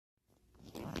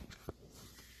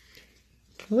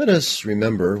let us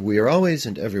remember we are always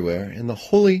and everywhere in the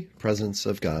holy presence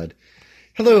of God.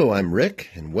 Hello, I'm Rick,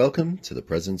 and welcome to the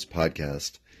Presence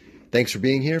Podcast. Thanks for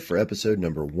being here for episode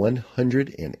number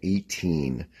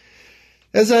 118.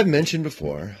 As I've mentioned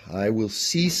before, I will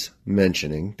cease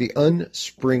mentioning the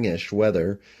unspringish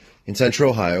weather in central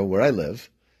Ohio where I live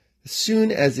as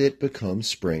soon as it becomes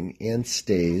spring and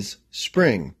stays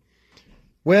spring.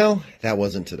 Well, that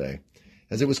wasn't today,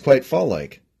 as it was quite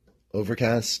fall-like.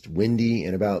 Overcast, windy,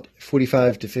 and about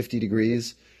 45 to 50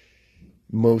 degrees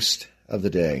most of the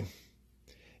day.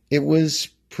 It was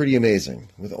pretty amazing,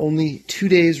 with only 2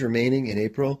 days remaining in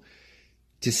April,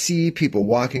 to see people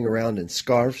walking around in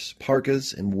scarves,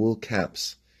 parkas, and wool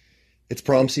caps. It's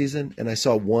prom season, and I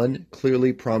saw one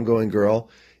clearly prom-going girl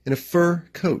in a fur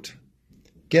coat.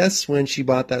 Guess when she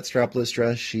bought that strapless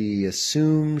dress, she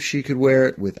assumed she could wear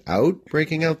it without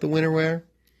breaking out the winter wear?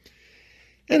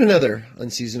 And another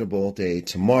unseasonable day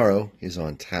tomorrow is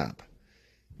on tap.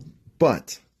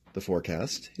 But the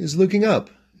forecast is looking up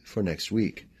for next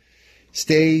week.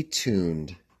 Stay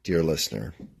tuned, dear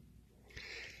listener.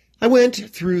 I went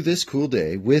through this cool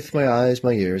day with my eyes,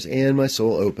 my ears, and my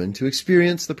soul open to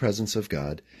experience the presence of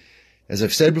God. As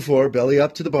I've said before, belly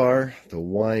up to the bar, the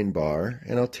wine bar,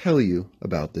 and I'll tell you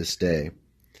about this day.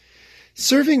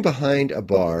 Serving behind a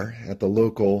bar at the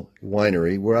local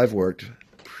winery where I've worked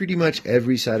pretty much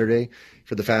every Saturday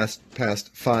for the past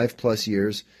 5+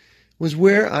 years was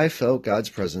where I felt God's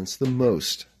presence the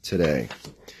most today.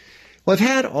 Well, I've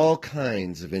had all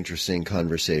kinds of interesting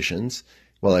conversations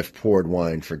while I've poured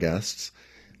wine for guests.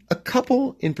 A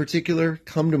couple in particular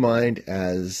come to mind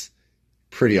as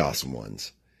pretty awesome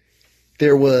ones.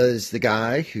 There was the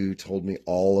guy who told me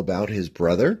all about his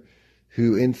brother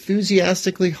who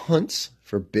enthusiastically hunts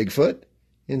for Bigfoot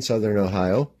in southern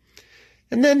Ohio.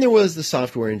 And then there was the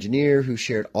software engineer who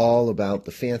shared all about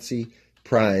the fancy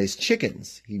prize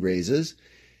chickens he raises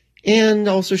and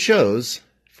also shows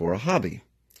for a hobby.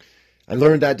 I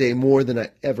learned that day more than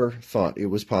I ever thought it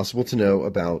was possible to know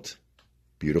about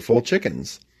beautiful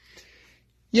chickens.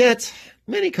 Yet,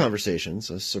 many conversations,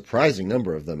 a surprising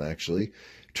number of them actually,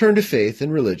 turn to faith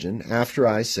and religion after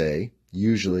I say,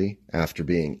 usually after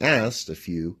being asked a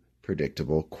few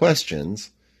predictable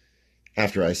questions,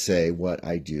 after I say what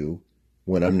I do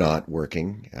when I'm not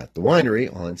working at the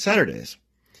winery on Saturdays.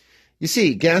 You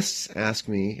see, guests ask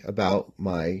me about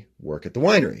my work at the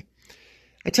winery.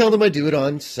 I tell them I do it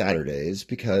on Saturdays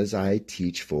because I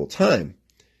teach full-time.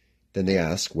 Then they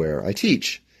ask where I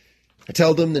teach. I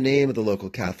tell them the name of the local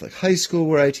Catholic high school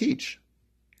where I teach.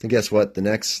 And guess what? The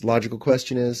next logical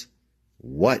question is,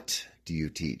 what do you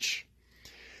teach?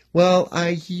 Well,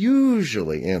 I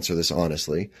usually answer this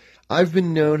honestly. I've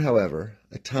been known, however,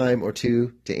 a time or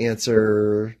two to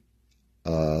answer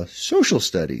social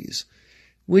studies,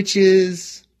 which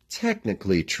is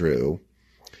technically true.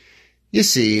 You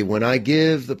see, when I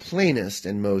give the plainest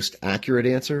and most accurate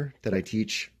answer that I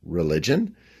teach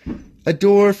religion, a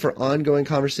door for ongoing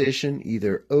conversation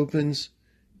either opens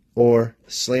or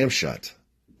slams shut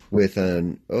with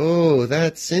an, oh,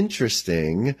 that's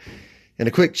interesting, and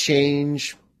a quick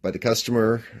change by the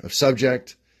customer of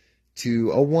subject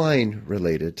to a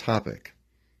wine-related topic.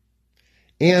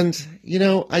 And,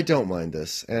 I don't mind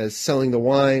this, as selling the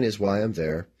wine is why I'm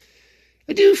there.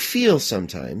 I do feel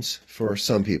sometimes, for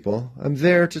some people, I'm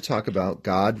there to talk about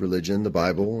God, religion, the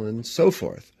Bible, and so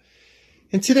forth.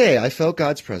 And today I felt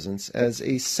God's presence as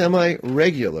a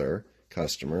semi-regular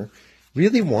customer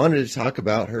really wanted to talk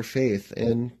about her faith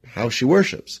and how she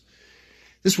worships.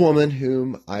 This woman,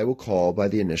 whom I will call by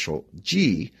the initial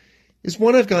G, is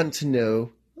one I've gotten to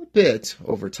know a bit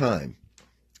over time.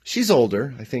 She's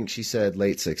older, I think she said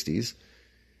late 60s.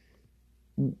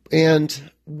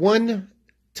 And one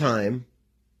time,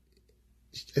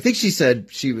 I think she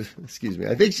said she's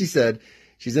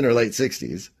in her late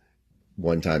 60s,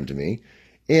 one time to me.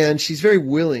 And she's very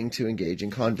willing to engage in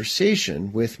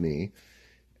conversation with me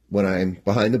when I'm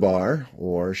behind the bar,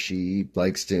 or she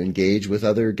likes to engage with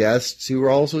other guests who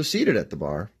are also seated at the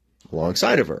bar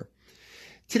alongside of her.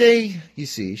 Today, you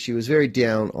see, she was very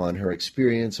down on her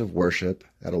experience of worship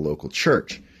at a local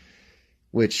church,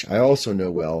 which I also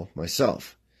know well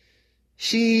myself.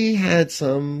 She had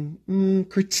some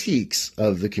critiques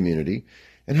of the community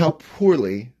and how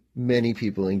poorly many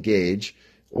people engage,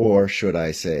 or should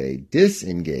I say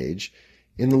disengage,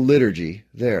 in the liturgy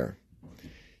there.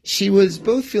 She was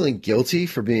both feeling guilty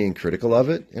for being critical of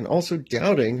it and also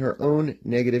doubting her own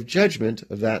negative judgment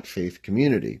of that faith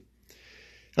community.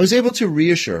 I was able to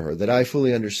reassure her that I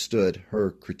fully understood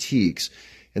her critiques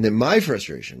and that my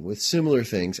frustration with similar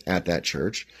things at that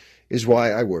church is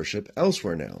why I worship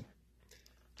elsewhere now.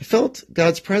 I felt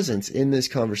God's presence in this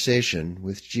conversation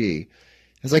with G,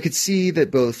 as I could see that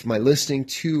both my listening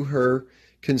to her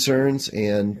concerns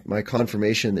and my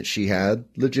confirmation that she had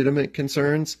legitimate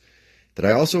concerns that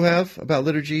I also have about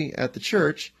liturgy at the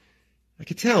church, I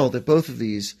could tell that both of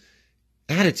these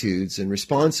attitudes and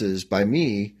responses by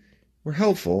me were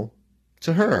helpful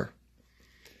to her.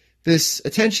 This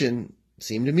attention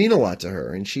seemed to mean a lot to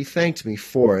her, and she thanked me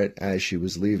for it as she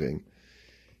was leaving.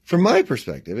 From my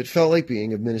perspective, it felt like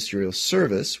being of ministerial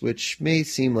service, which may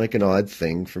seem like an odd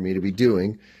thing for me to be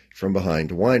doing from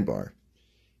behind a wine bar.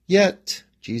 Yet,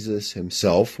 Jesus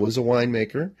himself was a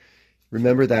winemaker.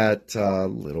 Remember that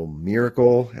little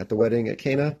miracle at the wedding at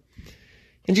Cana?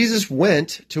 And Jesus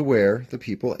went to where the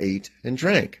people ate and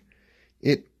drank.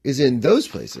 It is in those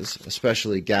places,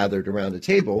 especially gathered around a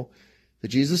table, that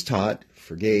Jesus taught,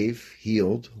 forgave,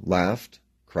 healed, laughed,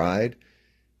 cried,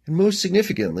 and most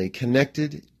significantly,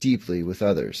 connected deeply with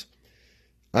others.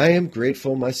 I am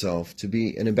grateful myself to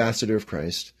be an ambassador of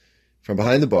Christ from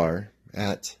behind the bar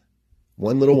at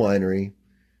one little winery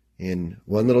in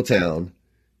one little town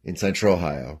in Central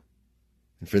Ohio.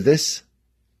 And for this,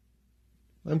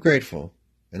 I'm grateful,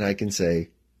 and I can say,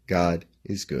 God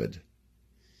is good.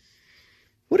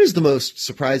 What is the most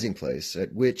surprising place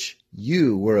at which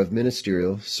you were of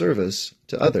ministerial service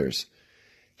to others?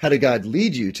 How did God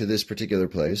lead you to this particular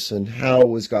place, and how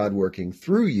was God working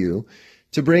through you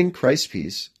to bring Christ's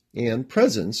peace and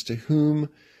presence to whomever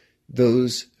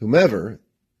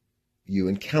you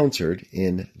encountered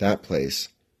in that place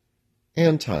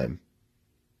and time?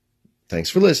 Thanks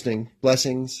for listening.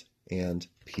 Blessings and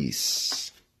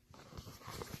peace.